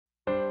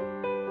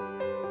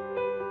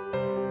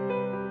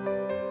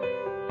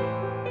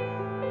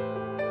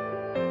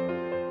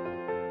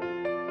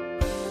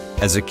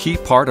As a key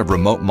part of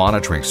Remote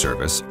Monitoring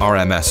Service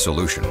 (RMS)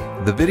 solution,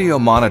 the Video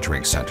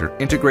Monitoring Center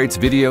integrates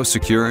video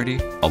security,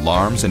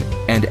 alarms,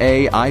 and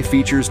AI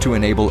features to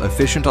enable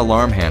efficient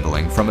alarm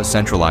handling from a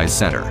centralized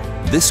center.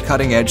 This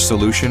cutting-edge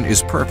solution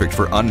is perfect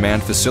for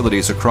unmanned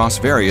facilities across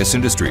various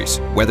industries,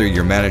 whether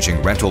you're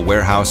managing rental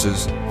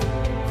warehouses,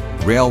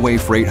 railway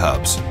freight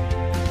hubs,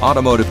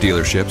 automotive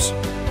dealerships,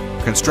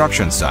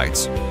 construction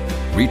sites,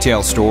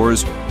 retail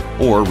stores,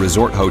 or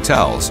resort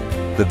hotels.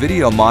 The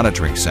Video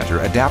Monitoring Center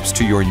adapts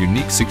to your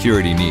unique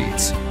security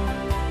needs.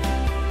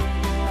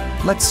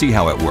 Let's see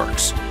how it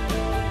works.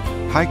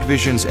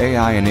 Hikvision's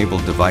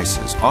AI-enabled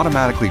devices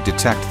automatically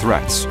detect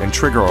threats and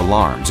trigger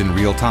alarms in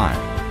real time.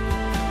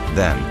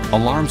 Then,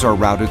 alarms are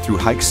routed through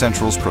Hike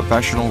Central's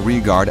Professional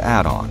Regard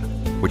add-on,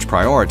 which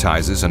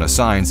prioritizes and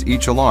assigns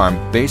each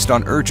alarm based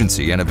on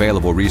urgency and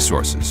available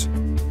resources.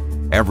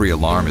 Every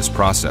alarm is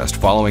processed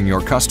following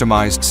your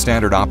customized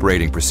standard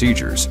operating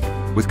procedures,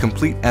 with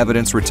complete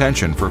evidence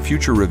retention for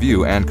future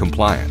review and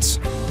compliance.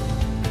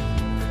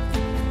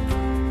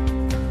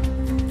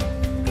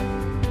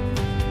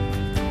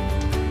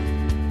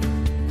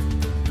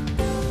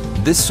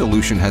 This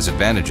solution has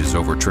advantages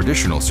over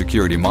traditional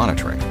security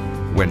monitoring,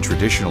 when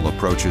traditional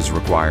approaches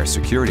require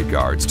security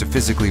guards to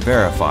physically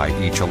verify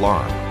each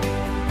alarm.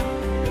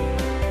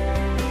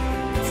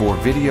 For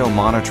video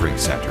monitoring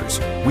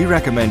centers, we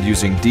recommend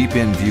using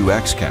Deep-In-View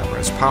X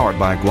cameras powered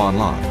by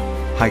Guanlan,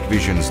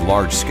 Hikvision's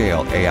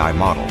large-scale AI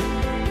model.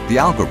 The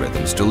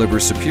algorithms deliver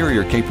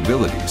superior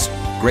capabilities,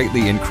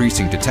 greatly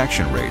increasing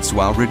detection rates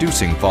while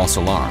reducing false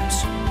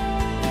alarms.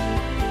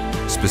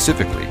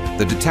 Specifically,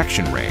 the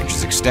detection range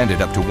is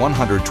extended up to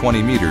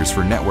 120 meters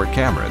for network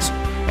cameras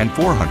and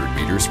 400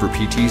 meters for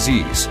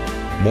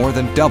PTZs, more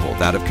than double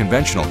that of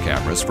conventional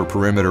cameras for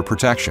perimeter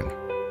protection.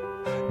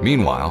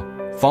 Meanwhile,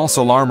 false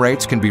alarm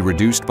rates can be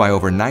reduced by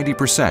over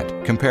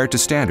 90% compared to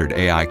standard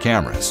AI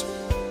cameras,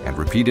 and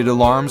repeated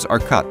alarms are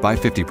cut by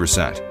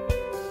 50%.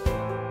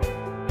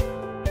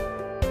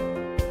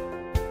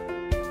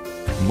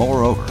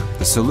 Moreover,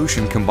 the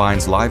solution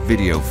combines live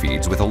video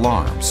feeds with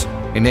alarms,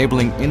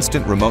 enabling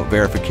instant remote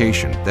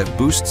verification that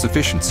boosts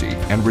efficiency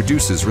and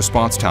reduces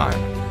response time.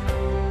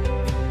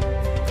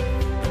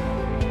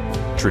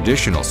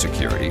 Traditional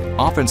security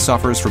often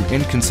suffers from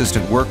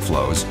inconsistent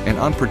workflows and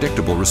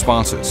unpredictable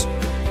responses.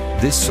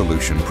 This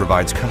solution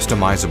provides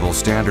customizable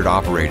standard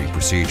operating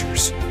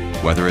procedures,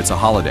 whether it's a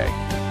holiday,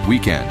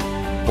 weekend,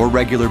 or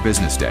regular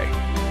business day,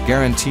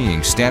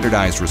 guaranteeing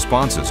standardized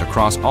responses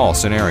across all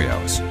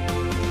scenarios.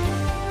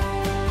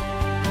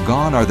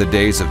 Gone are the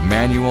days of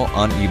manual,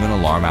 uneven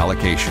alarm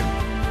allocation.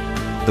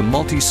 The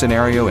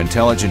multi-scenario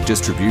intelligent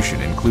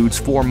distribution includes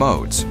 4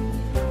 modes.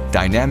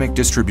 Dynamic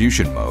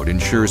distribution mode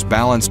ensures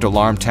balanced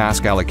alarm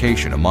task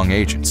allocation among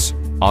agents.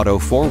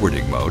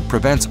 Auto-forwarding mode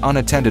prevents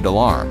unattended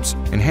alarms,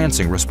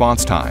 enhancing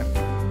response time.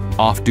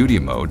 Off-duty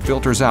mode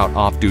filters out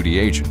off-duty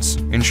agents,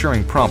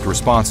 ensuring prompt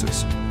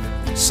responses.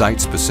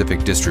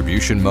 Site-specific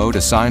distribution mode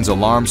assigns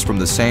alarms from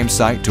the same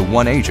site to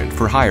one agent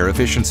for higher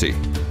efficiency.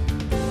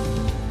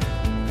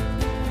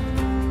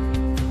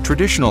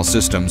 Traditional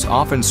systems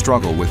often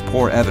struggle with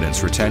poor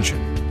evidence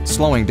retention,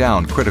 slowing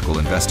down critical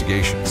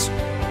investigations.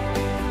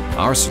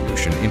 Our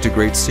solution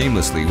integrates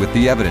seamlessly with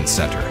the Evidence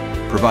Center,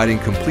 providing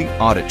complete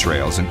audit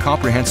trails and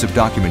comprehensive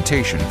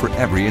documentation for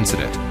every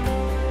incident.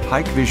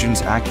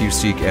 Hikvision's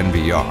AccuSeek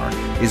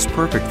NVR is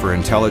perfect for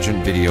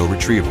intelligent video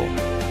retrieval.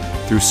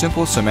 Through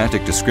simple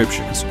semantic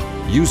descriptions,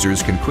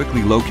 users can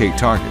quickly locate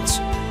targets.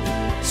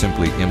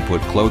 Simply input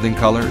clothing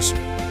colors,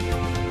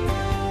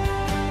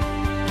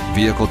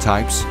 vehicle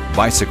types,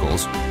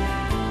 bicycles,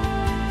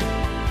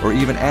 or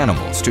even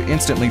animals to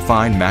instantly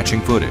find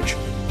matching footage.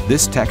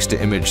 This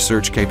text-to-image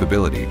search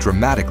capability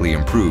dramatically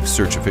improves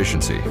search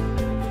efficiency.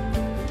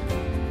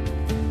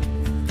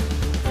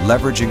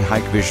 Leveraging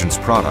Hikvision's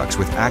products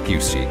with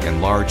AccuSeek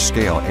and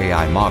large-scale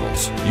AI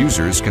models,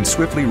 users can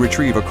swiftly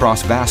retrieve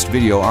across vast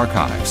video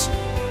archives.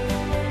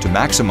 To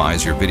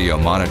maximize your video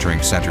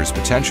monitoring center's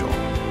potential,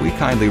 we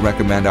kindly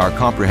recommend our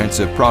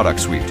comprehensive product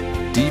suite,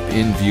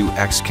 Deep-In-View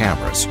X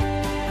cameras,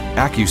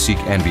 AccuSeek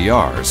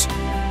NVRs,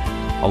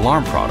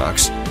 alarm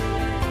products,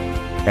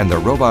 and the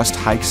robust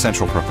Hike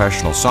Central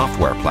Professional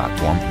software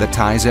platform that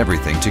ties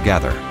everything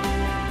together.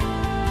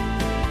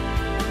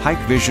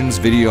 Hikvision's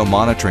Video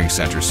Monitoring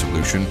Center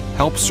solution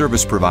helps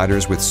service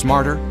providers with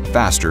smarter,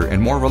 faster,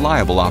 and more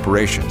reliable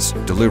operations,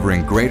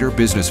 delivering greater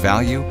business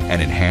value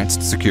and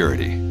enhanced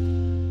security.